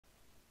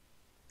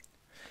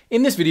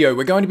In this video,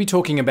 we're going to be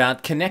talking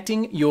about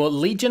connecting your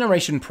lead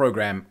generation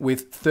program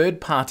with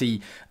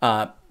third-party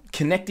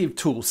connective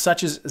tools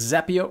such as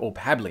Zapier or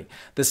Pabbly.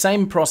 The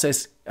same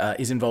process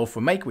is involved for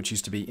Make, which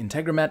used to be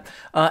Integromat,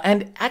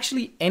 and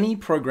actually any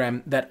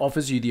program that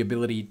offers you the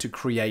ability to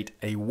create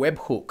a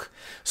webhook.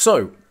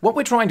 So what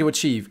we're trying to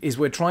achieve is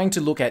we're trying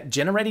to look at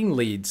generating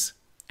leads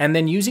and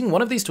then using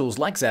one of these tools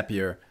like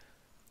Zapier,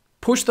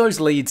 push those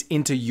leads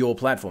into your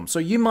platform. So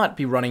you might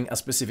be running a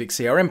specific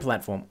CRM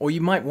platform, or you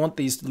might want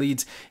these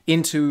leads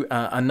into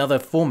another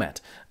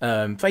format,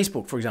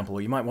 Facebook, for example,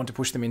 or you might want to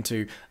push them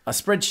into a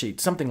spreadsheet,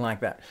 something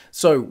like that.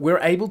 So we're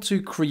able to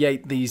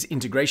create these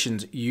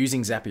integrations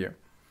using Zapier.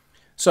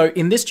 So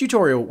in this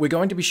tutorial, we're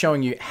going to be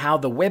showing you how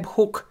the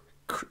webhook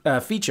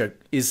feature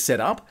is set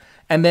up,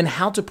 and then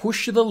how to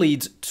push the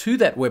leads to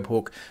that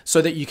webhook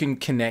so that you can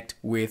connect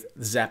with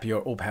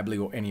Zapier or Pabbly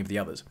or any of the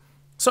others.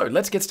 So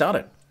let's get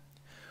started.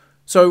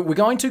 So we're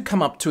going to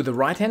come up to the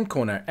right-hand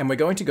corner and we're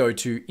going to go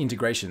to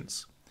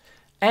integrations.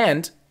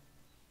 And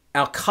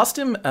our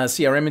custom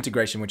CRM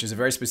integration, which is a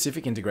very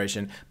specific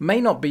integration,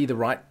 may not be the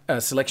right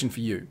selection for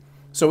you.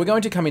 So we're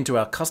going to come into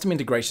our custom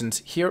integrations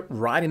here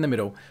right in the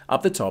middle,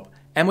 up the top,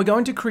 and we're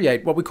going to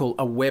create what we call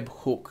a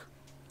webhook.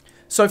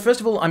 So first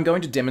of all, I'm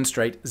going to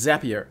demonstrate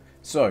Zapier.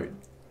 So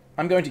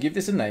I'm going to give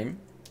this a name,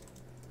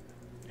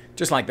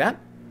 just like that.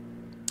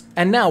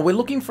 And now we're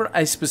looking for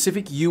a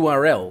specific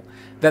URL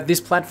that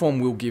this platform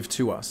will give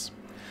to us.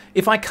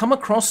 If I come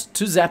across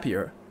to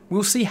Zapier,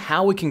 we'll see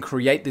how we can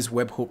create this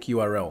webhook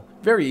URL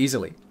very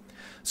easily.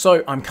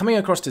 So I'm coming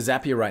across to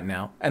Zapier right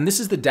now, and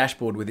this is the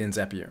dashboard within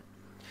Zapier.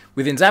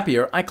 Within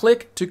Zapier, I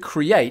click to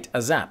create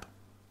a Zap.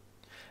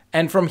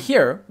 And from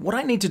here, what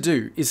I need to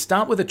do is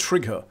start with a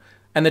trigger.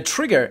 And the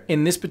trigger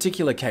in this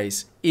particular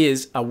case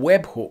is a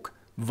webhook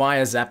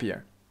via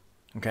Zapier.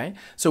 Okay,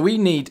 so we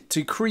need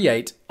to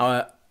create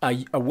a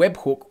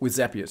webhook with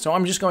Zapier. So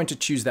I'm just going to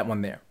choose that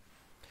one there.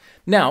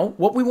 Now,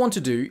 what we want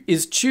to do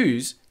is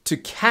choose to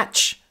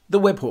catch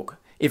the webhook.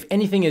 If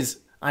anything is,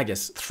 I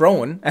guess,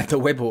 thrown at the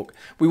webhook,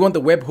 we want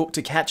the webhook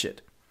to catch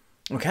it.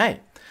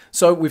 Okay,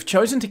 so we've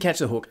chosen to catch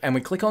the hook and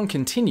we click on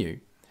continue,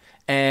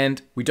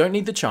 and we don't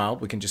need the child.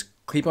 We can just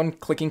keep on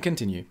clicking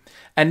continue.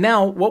 And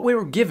now what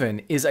we're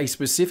given is a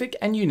specific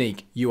and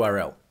unique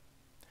URL.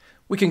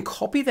 We can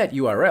copy that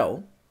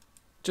URL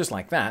just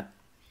like that.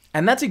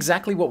 And that's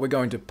exactly what we're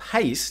going to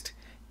paste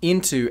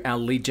into our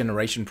lead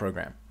generation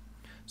program.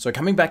 So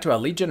coming back to our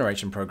lead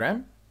generation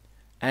program,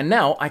 and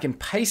now I can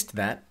paste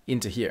that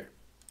into here,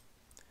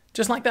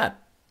 just like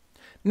that.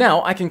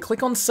 Now I can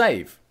click on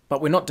save,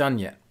 but we're not done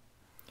yet.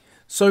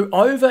 So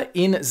over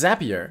in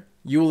Zapier,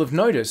 you will have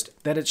noticed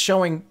that it's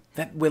showing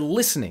that we're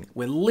listening.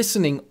 We're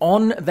listening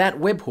on that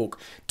webhook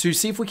to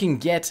see if we can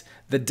get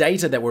the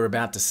data that we're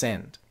about to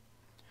send.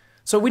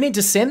 So we need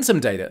to send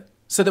some data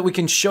so that we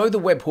can show the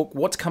webhook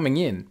what's coming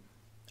in,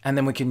 and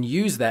then we can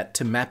use that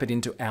to map it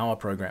into our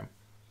program.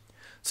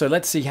 So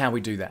let's see how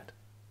we do that.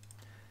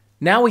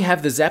 Now we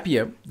have the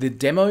Zapier, the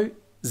demo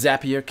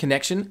Zapier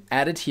connection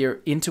added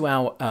here into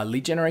our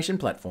lead generation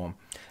platform.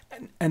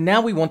 And now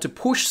we want to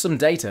push some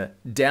data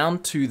down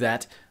to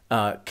that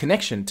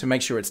connection to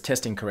make sure it's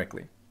testing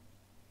correctly.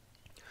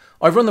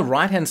 Over on the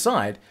right-hand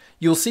side,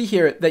 you'll see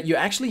here that you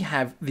actually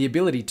have the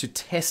ability to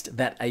test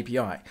that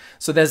API.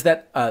 So there's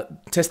that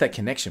test that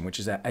connection, which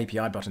is that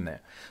API button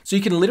there. So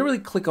you can literally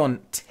click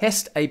on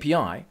Test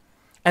API,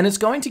 and it's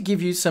going to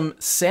give you some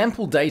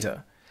sample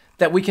data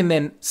that we can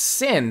then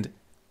send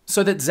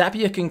so that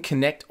Zapier can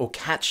connect or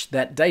catch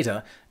that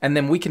data, and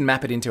then we can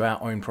map it into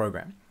our own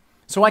program.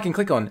 So I can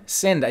click on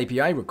Send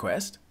API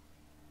Request,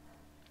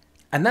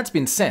 and that's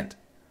been sent.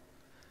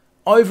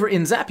 Over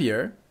in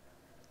Zapier,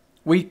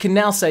 we can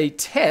now say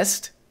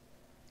test,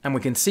 and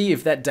we can see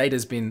if that data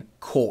has been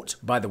caught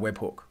by the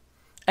webhook.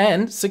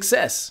 And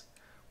success,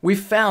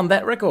 we've found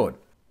that record.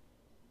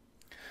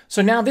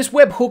 So now this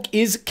webhook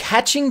is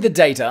catching the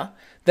data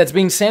that's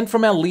being sent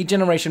from our lead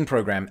generation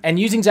program, and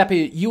using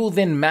Zapier, you will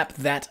then map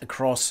that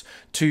across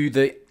to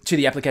the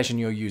application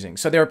you're using.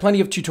 So there are plenty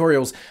of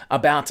tutorials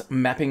about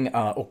mapping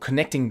or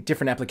connecting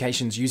different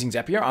applications using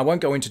Zapier. I won't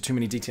go into too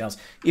many details.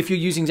 If you're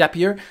using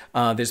Zapier,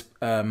 there's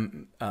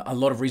a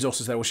lot of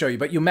resources that will show you,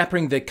 but you're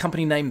mapping the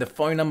company name, the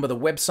phone number, the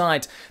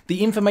website,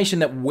 the information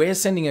that we're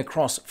sending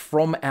across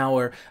from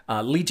our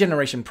lead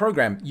generation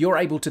program, you're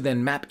able to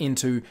then map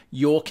into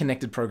your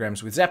connected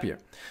programs with Zapier.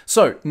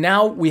 So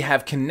now we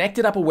have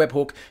connected up a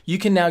webhook. You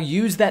can now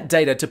use that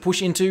data to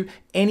push into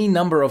any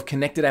number of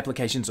connected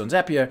applications on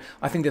Zapier.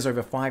 I think there's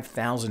over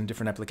 5,000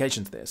 different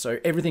applications there. So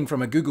everything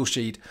from a Google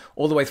Sheet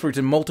all the way through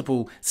to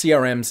multiple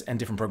CRMs and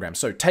different programs.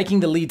 So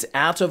taking the leads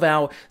out of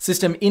our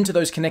system into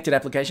those connected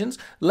applications,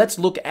 let's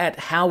look at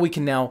how we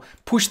can now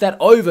push that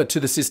over to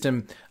the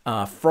system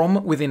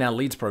from within our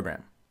leads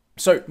program.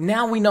 So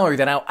now we know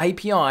that our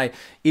API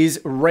is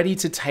ready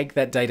to take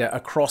that data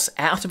across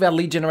out of our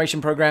lead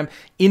generation program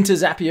into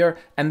Zapier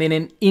and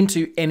then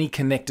into any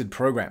connected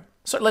program.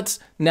 So let's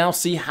now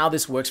see how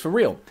this works for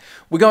real.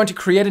 We're going to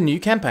create a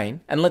new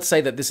campaign, and let's say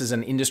that this is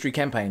an industry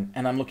campaign,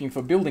 and I'm looking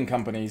for building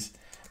companies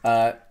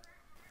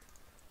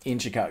in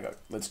Chicago.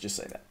 Let's just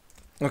say that.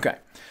 Okay,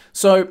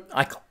 so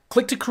I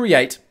click to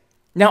create.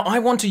 Now I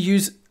want to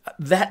use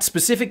that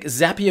specific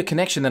Zapier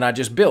connection that I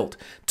just built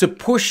to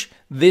push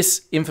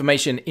this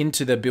information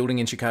into the Building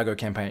in Chicago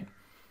campaign.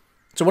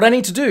 So what I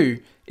need to do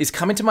is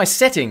come into my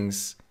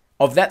settings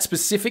of that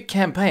specific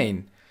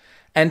campaign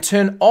and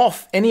turn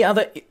off any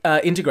other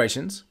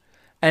integrations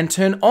and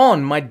turn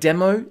on my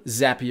demo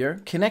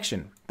Zapier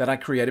connection that I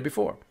created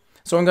before.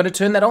 So I'm going to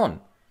turn that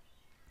on.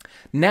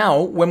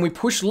 Now, when we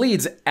push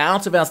leads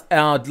out of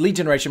our lead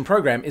generation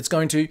program, it's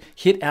going to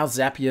hit our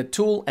Zapier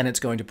tool and it's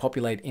going to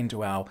populate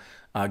into our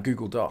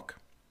Google Doc.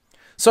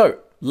 So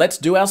let's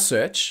do our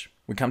search.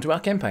 We come to our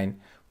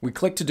campaign, we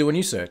click to do a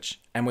new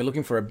search, and we're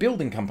looking for a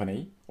building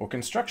company or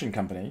construction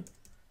company,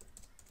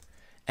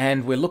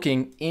 and we're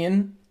looking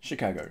in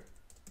Chicago.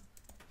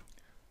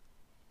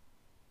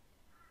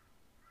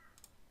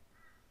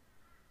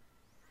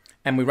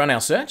 And we run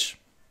our search.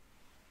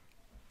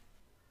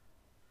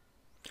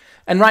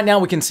 And right now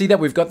we can see that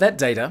we've got that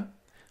data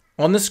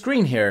on the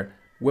screen here.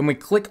 When we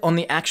click on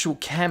the actual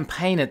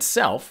campaign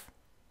itself,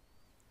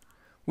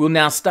 we'll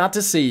now start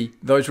to see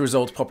those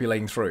results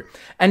populating through.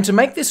 And to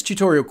make this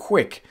tutorial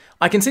quick,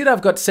 I can see that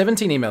I've got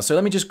 17 emails. So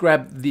let me just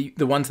grab the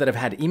ones that have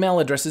had email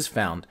addresses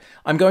found.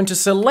 I'm going to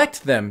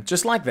select them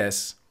just like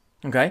this,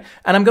 okay?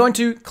 And I'm going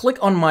to click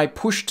on my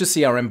push to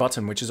CRM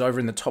button, which is over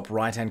in the top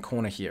right-hand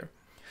corner here.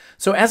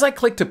 So as I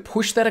click to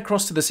push that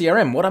across to the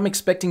CRM, what I'm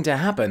expecting to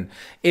happen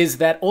is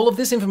that all of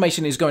this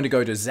information is going to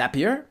go to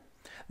Zapier,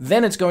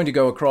 then it's going to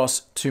go across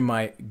to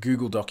my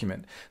Google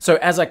document. So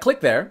as I click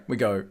there, we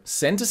go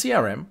send to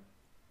CRM.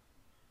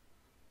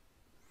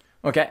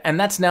 Okay, and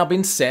that's now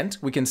been sent.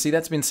 We can see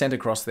that's been sent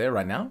across there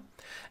right now.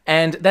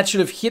 And that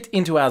should have hit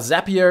into our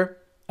Zapier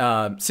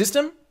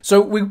system.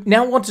 So we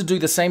now want to do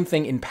the same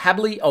thing in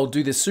Pabbly. I'll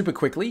do this super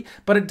quickly,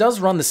 but it does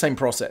run the same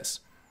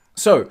process.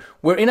 So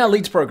we're in our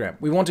leads program.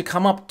 We want to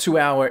come up to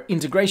our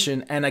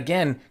integration and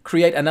again,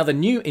 create another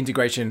new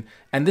integration.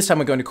 And this time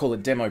we're going to call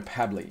it Demo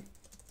Pabbly.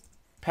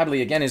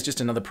 Pabbly again is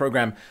just another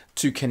program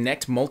to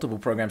connect multiple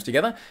programs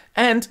together.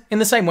 And in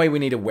the same way, we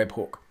need a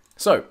webhook.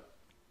 So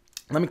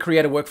let me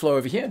create a workflow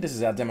over here. This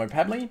is our Demo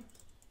Pabbly.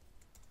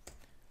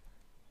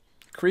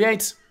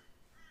 Create.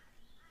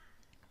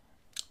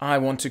 I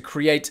want to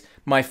create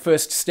my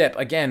first step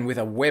again with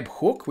a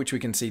webhook, which we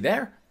can see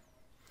there.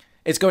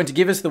 It's going to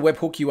give us the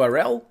webhook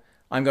URL.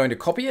 I'm going to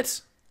copy it,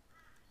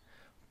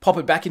 pop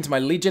it back into my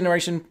lead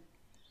generation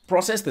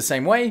process the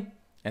same way,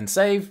 and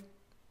save.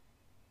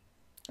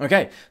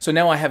 Okay, so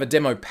now I have a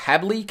Demo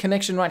Pabbly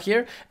connection right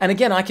here. And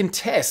again, I can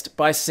test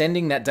by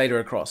sending that data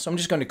across. So I'm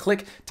just going to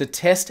click to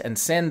test and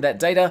send that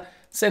data,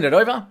 send it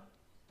over.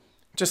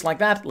 Just like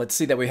that. Let's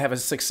see that we have a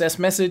success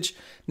message.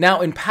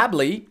 Now in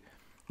Pabbly,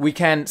 we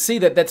can see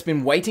that that's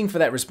been waiting for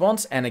that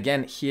response. And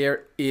again,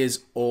 here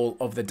is all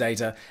of the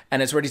data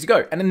and it's ready to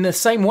go. And in the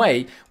same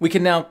way, we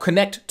can now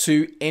connect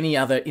to any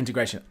other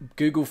integration,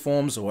 Google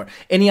Forms or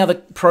any other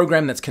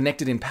program that's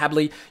connected in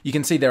Pabbly. You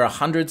can see there are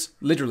hundreds,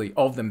 literally,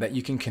 of them that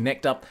you can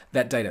connect up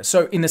that data.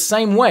 So in the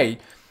same way,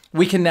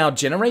 we can now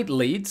generate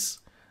leads.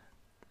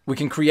 We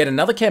can create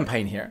another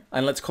campaign here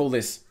and let's call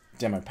this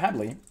Demo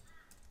Pabbly.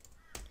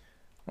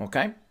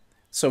 Okay,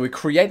 so we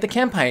create the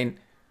campaign.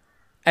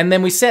 And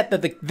then we set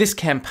that this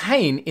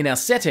campaign in our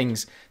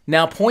settings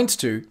now points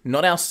to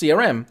not our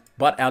CRM,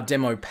 but our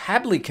Demo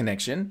Pabbly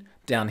connection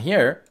down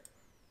here.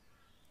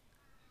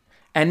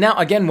 And now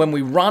again, when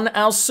we run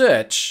our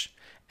search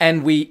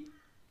and we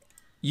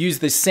use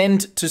the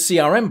send to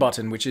CRM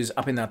button, which is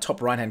up in our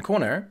top right-hand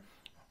corner,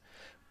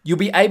 you'll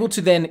be able to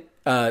then,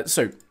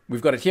 so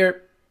we've got it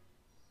here.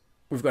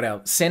 We've got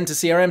our send to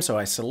CRM. So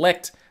I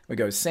select, we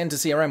go send to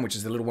CRM, which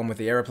is the little one with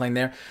the airplane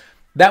there.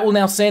 That will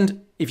now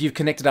send, if you've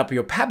connected up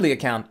your Pabbly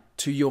account,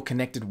 to your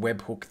connected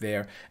webhook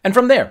there. And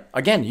from there,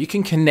 again, you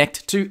can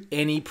connect to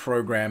any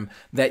program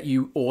that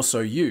you also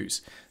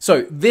use.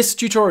 So this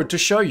tutorial to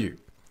show you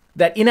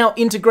that in our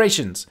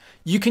integrations,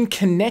 you can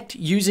connect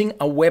using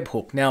a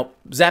webhook. Now,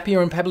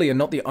 Zapier and Pabbly are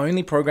not the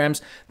only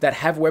programs that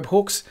have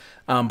webhooks,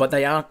 but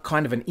they are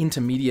kind of an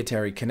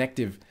intermediary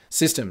connective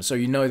system. So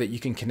you know that you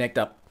can connect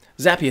up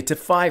Zapier to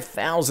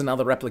 5,000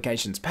 other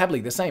applications.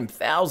 Pabbly, the same,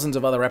 thousands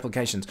of other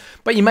applications.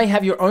 But you may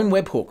have your own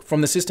webhook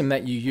from the system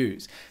that you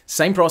use.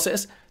 Same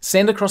process,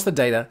 send across the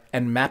data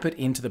and map it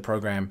into the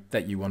program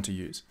that you want to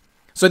use.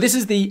 So this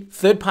is the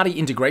third-party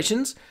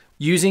integrations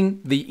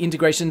using the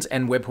integrations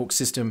and webhook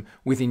system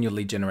within your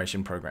lead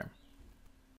generation program.